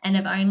and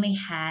have only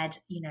had,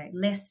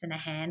 less than a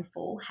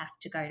handful have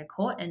to go to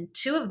court. And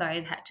 2 of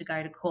those had to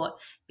go to court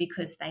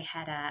because they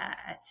had a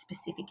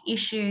specific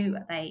issue.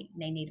 They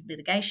needed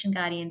litigation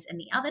guardians. And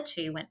the other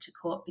 2 went to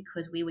court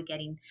because we were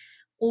getting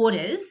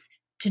orders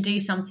to do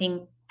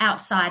something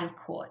outside of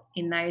court.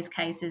 In those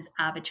cases,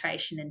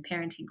 arbitration and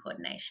parenting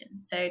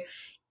coordination. So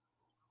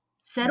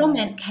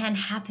settlement can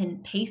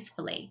happen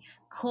peacefully.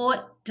 Court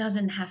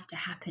doesn't have to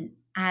happen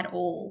at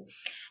all.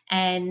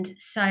 And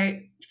so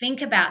think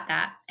about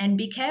that, and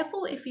be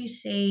careful if you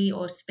see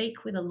or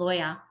speak with a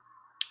lawyer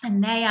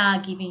and they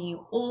are giving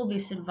you all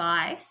this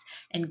advice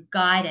and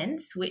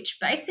guidance, which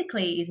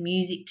basically is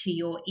music to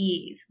your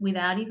ears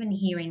without even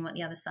hearing what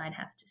the other side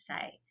have to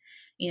say.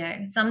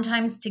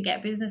 Sometimes to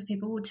get business,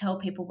 people will tell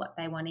people what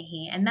they want to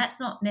hear. And that's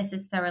not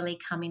necessarily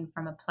coming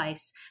from a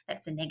place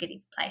that's a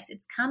negative place.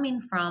 It's coming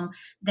from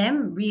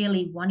them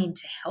really wanting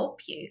to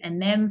help you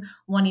and them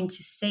wanting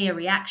to see a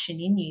reaction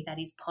in you that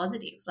is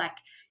positive. Like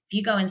if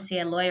you go and see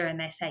a lawyer and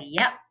they say,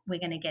 yep, we're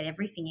going to get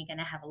everything, you're going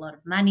to have a lot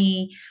of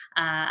money,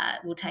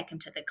 we'll take them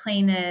to the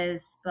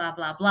cleaners, blah,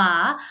 blah,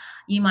 blah,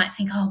 you might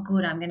think, oh,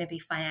 good, I'm going to be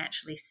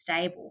financially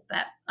stable.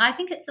 But I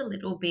think it's a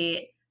little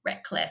bit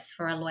reckless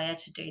for a lawyer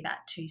to do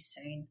that too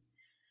soon,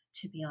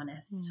 to be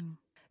honest.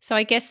 So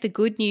I guess the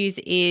good news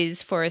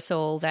is for us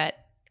all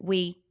that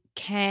we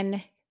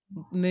can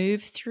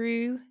move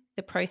through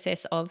the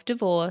process of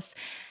divorce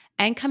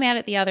and come out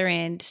at the other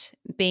end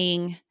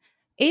being,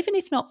 even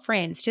if not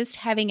friends, just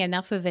having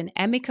enough of an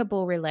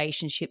amicable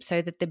relationship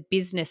so that the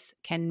business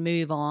can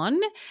move on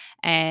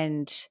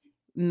and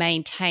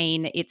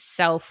maintain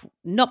itself,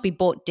 not be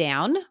brought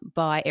down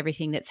by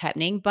everything that's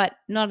happening. But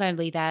not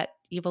only that,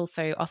 you've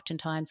also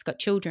oftentimes got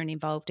children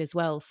involved as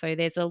well. So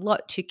there's a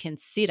lot to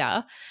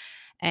consider,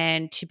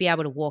 and to be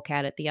able to walk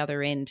out at the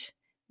other end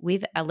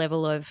with a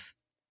level of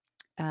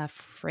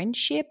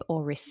friendship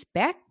or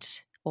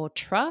respect or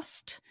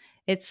trust,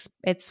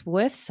 it's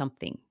worth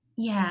something.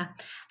 Yeah.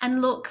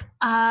 And look,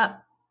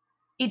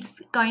 it's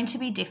going to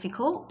be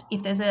difficult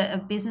if there's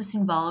a business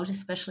involved,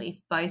 especially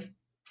if both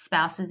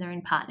spouses are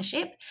in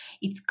partnership.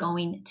 It's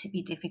going to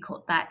be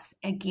difficult. That's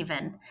a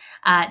given.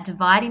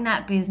 Dividing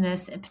that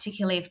business,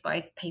 particularly if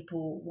both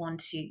people want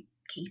to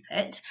keep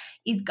it,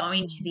 is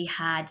going to be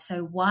hard.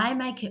 So why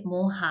make it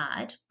more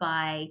hard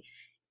by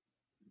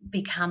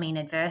becoming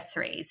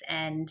adversaries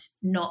and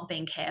not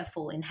being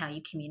careful in how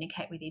you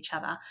communicate with each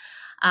other?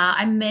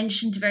 I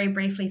mentioned very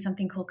briefly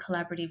something called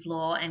collaborative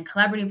law, and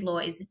collaborative law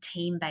is a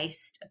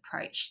team-based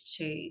approach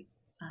to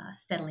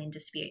settling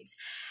disputes.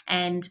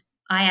 And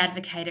I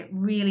advocate it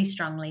really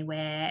strongly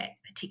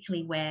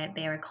particularly where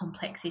there are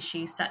complex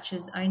issues such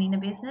as owning a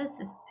business,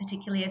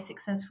 particularly a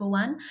successful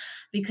one,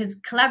 because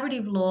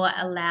collaborative law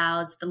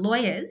allows the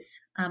lawyers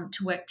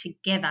to work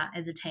together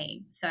as a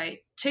team. So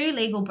 2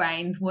 legal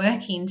brains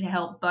working to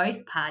help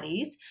both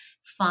parties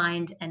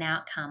find an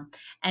outcome.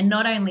 And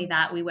not only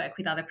that, we work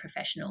with other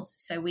professionals.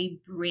 So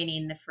we bring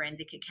in the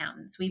forensic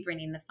accountants, we bring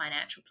in the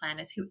financial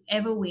planners,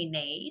 whoever we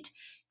need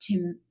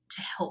to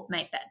help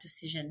make that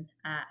decision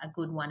a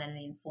good one and an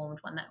informed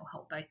one that will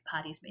help both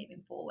parties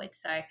moving forward.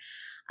 So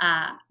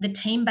the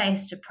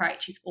team-based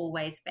approach is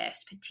always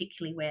best,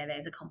 particularly where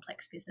there's a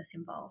complex business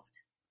involved.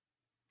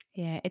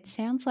 Yeah, it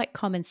sounds like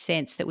common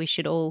sense that we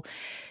should all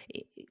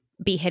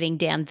be heading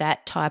down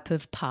that type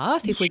of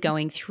path if we're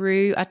going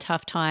through a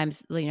tough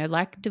times,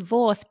 like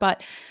divorce.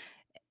 But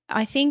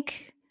I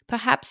think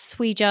perhaps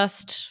we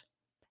just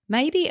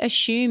maybe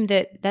assume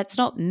that that's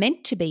not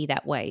meant to be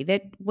that way,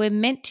 that we're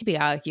meant to be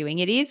arguing.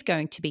 It is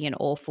going to be an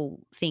awful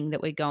thing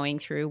that we're going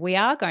through. We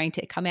are going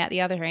to come out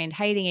the other end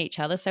hating each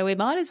other. So we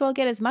might as well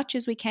get as much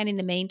as we can in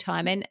the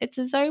meantime. And it's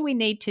as though we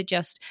need to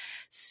just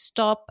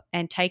stop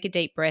and take a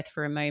deep breath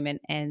for a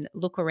moment and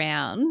look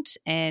around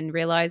and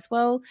realize,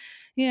 well,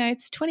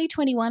 it's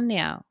 2021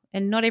 now,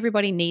 and not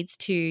everybody needs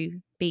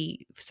to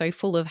be so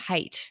full of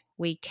hate.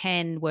 We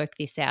can work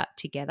this out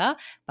together,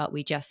 but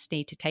we just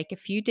need to take a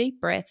few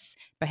deep breaths,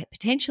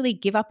 potentially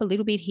give up a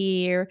little bit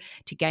here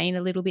to gain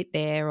a little bit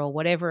there, or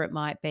whatever it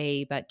might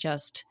be, but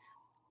just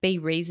be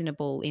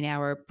reasonable in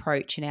our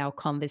approach and our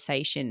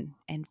conversation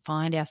and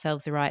find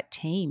ourselves the right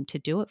team to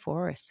do it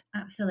for us.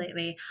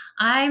 Absolutely.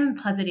 I'm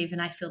positive,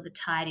 and I feel the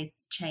tide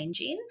is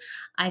changing.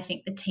 I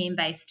think the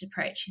team-based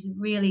approach is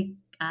really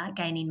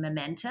gaining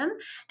momentum,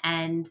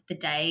 and the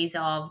days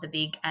of the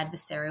big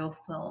adversarial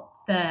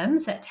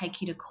firms that take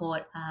you to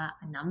court are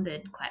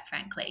numbered, quite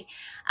frankly.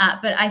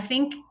 But I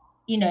think,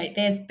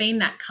 there's been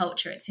that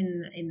culture. It's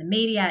in the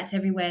media. It's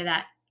everywhere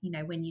that,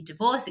 when you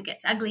divorce, it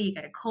gets ugly. You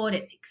go to court.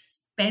 It's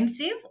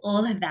expensive,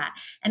 all of that.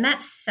 And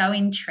that's so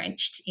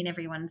entrenched in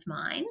everyone's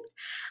mind.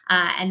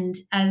 And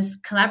as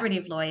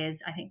collaborative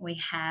lawyers, I think we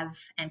have,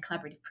 and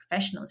collaborative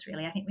professionals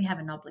really, I think we have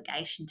an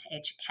obligation to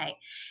educate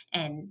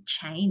and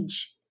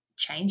change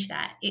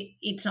that.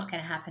 It's not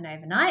going to happen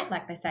overnight,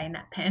 like they say in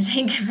that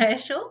Pantene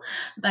commercial,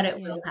 but it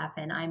will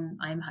happen.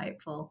 I'm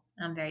hopeful.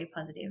 I'm very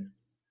positive.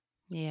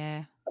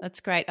 Yeah,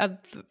 that's great. I've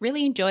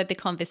really enjoyed the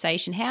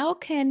conversation. How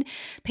can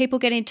people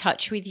get in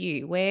touch with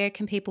you? Where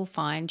can people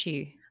find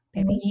you,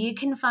 Peppy? You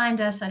can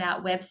find us on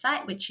our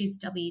website, which is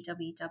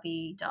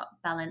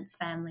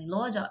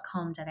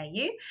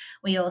www.balancefamilylaw.com.au.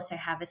 We also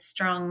have a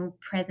strong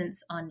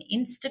presence on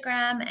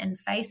Instagram and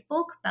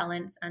Facebook,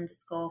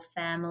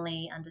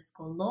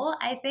 balance_family_law,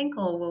 I think,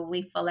 or will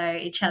we follow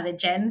each other,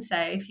 Jen? So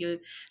if you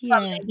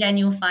follow Jen,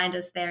 you'll find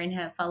us there in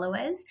her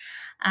followers.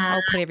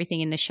 I'll put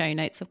everything in the show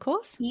notes, of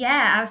course.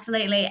 Yeah,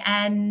 absolutely.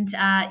 And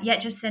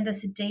just send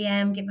us a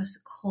DM, give us a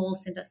call,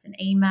 send us an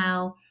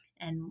email,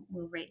 and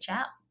we'll reach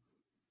out.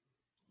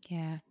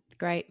 Yeah,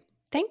 great.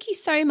 Thank you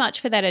so much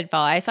for that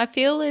advice. I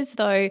feel as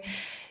though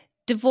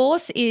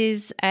divorce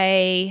is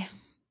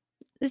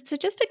it's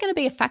just going to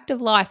be a fact of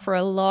life for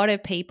a lot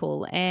of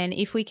people. And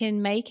if we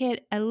can make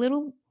it a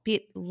little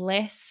bit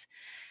less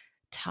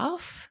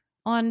tough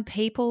on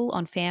people,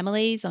 on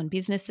families, on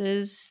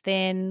businesses,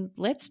 then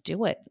let's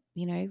do it.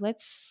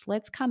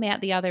 Let's come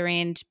out the other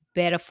end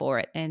better for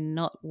it and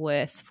not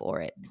worse for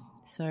it.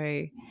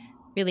 So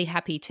really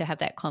happy to have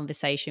that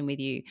conversation with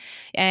you.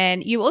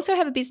 And you also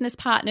have a business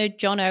partner,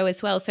 Jono,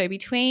 as well. So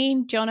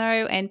between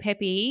Jono and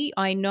Peppy,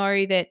 I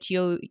know that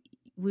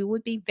we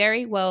would be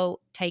very well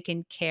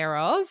taken care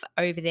of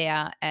over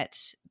there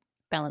at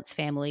Balance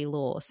Family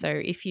Law. So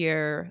if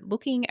you're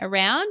looking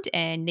around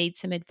and need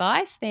some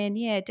advice, then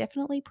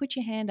definitely put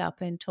your hand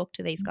up and talk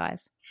to these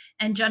guys.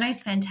 And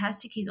Jono's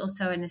fantastic. He's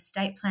also an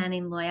estate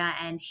planning lawyer,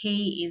 and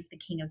he is the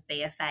king of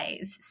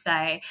BFAs.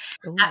 So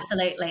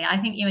Absolutely. I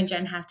think you and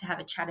Jen have to have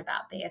a chat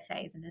about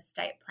BFAs and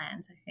estate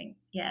plans. I think,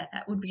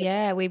 that would be.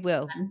 Yeah, we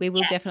will. Fun. We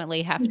will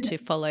definitely have to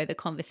follow the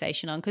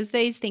conversation on, because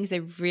these things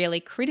are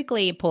really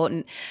critically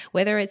important,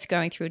 whether it's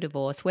going through a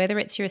divorce, whether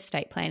it's your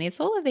estate plan.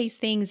 It's all of these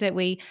things that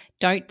we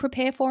don't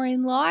prepare for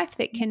in life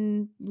that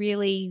can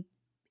really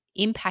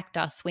impact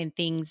us when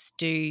things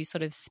do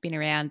sort of spin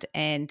around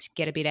and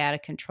get a bit out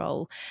of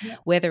control,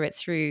 whether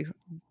it's through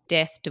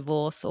death,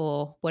 divorce,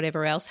 or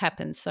whatever else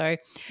happens. So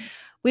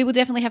we will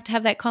definitely have to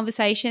have that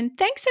conversation.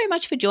 Thanks so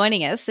much for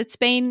joining us. It's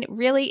been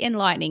really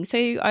enlightening.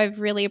 So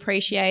I've really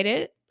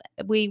appreciated it.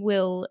 We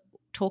will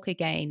talk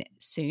again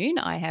soon,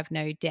 I have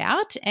no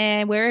doubt.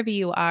 And wherever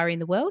you are in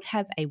the world,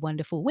 have a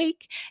wonderful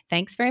week.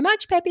 Thanks very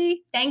much,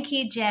 Peppy. Thank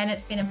you, Jen.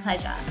 It's been a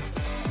pleasure.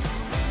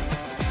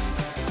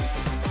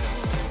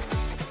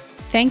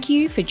 Thank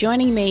you for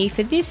joining me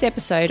for this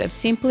episode of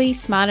Simply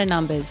Smarter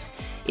Numbers.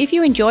 If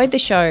you enjoyed the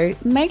show,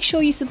 make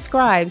sure you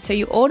subscribe so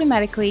you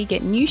automatically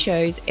get new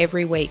shows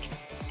every week.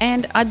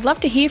 And I'd love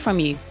to hear from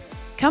you.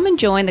 Come and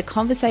join the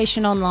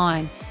conversation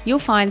online. You'll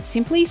find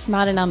Simply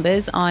Smarter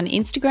Numbers on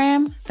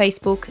Instagram,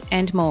 Facebook,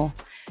 and more.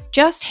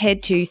 Just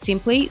head to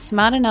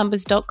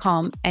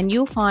simplysmarternumbers.com and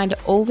you'll find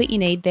all that you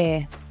need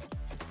there.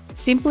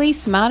 Simply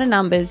Smarter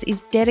Numbers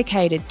is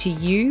dedicated to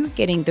you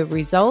getting the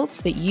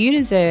results that you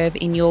deserve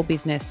in your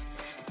business,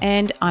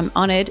 and I'm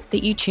honoured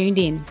that you tuned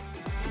in.